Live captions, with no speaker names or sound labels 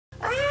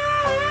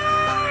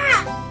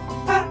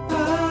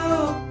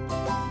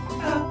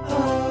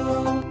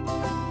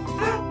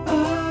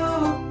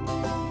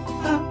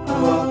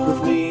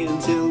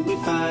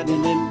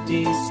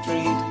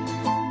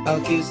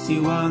kiss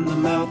you on the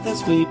mouth and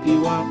sweep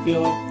you off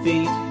your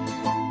feet.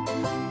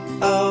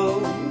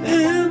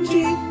 OMG,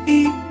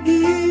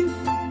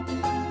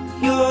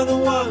 you're the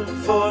one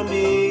for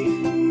me.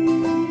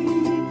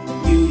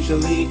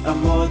 Usually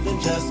I'm more than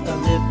just a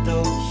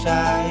little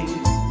shy,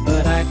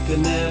 but I could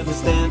never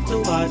stand to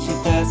watch you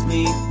pass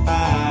me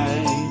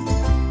by.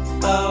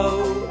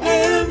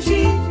 OMG,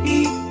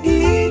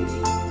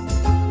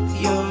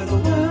 you're the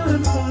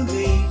one for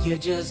me. You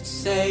just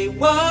say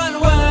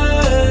one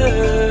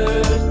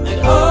word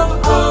and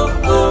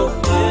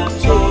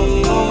OMG,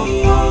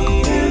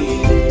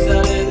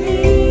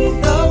 suddenly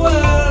the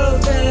world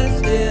stands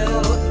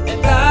still, and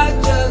I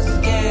just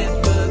can't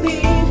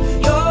believe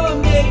you're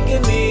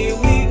making me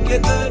weak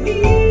at the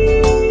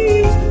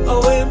knees.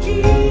 OMG.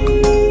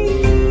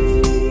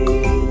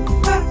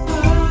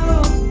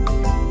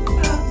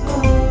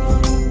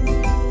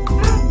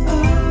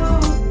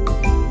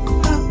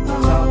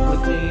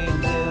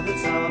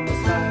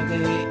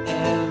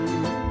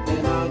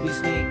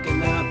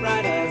 Sneaking out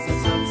right as the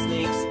sun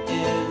sneaks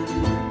in.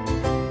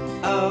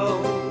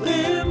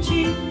 OMG,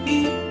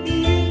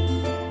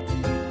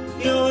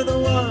 you're the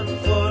one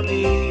for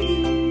me.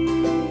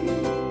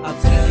 I'll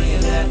tell you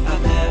that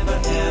I've never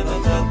ever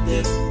felt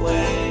this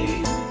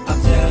way.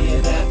 I'll tell you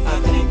that I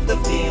think the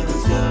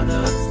feeling's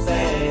gonna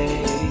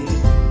stay.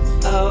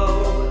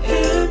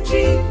 OMG,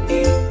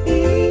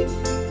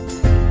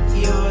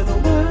 you're the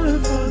one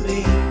for me.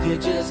 You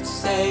just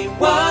say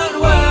one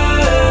word.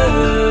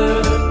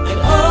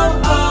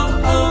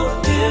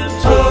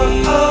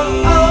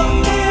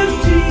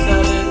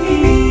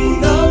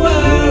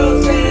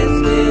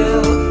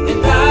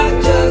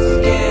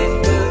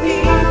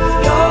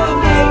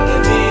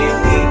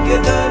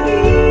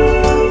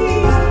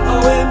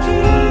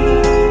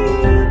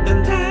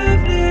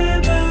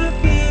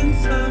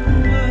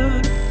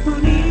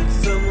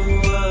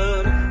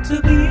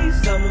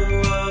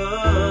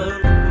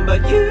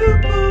 But you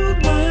pulled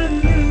one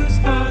loose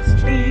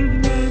heartstring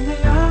and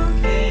they all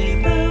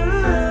came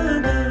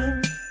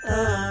undone.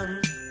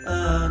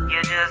 You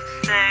just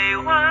say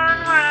one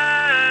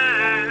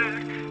word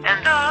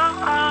and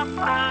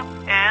OMG.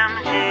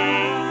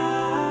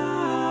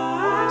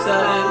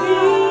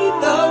 Suddenly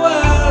the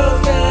world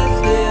stands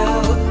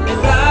still,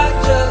 and I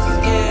just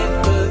can't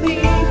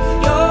believe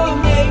you're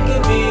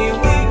making me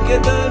weak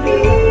at the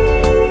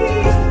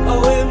knees.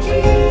 OMG.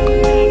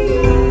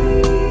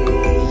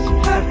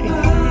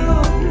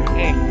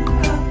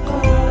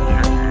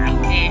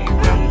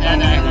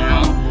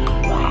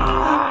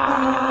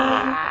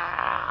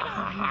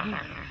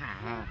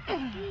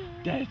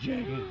 Dead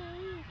Jacket.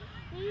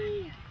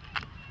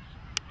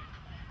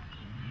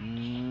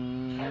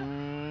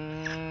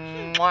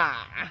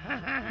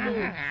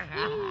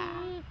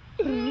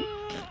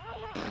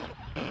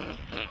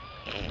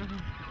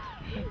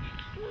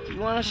 Do you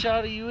want a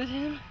shot of you with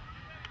him?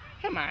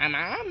 Come on,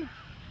 Mom.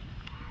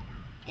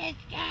 That's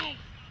right.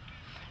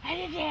 I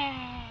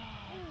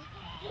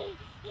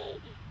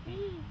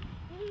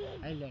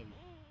love you.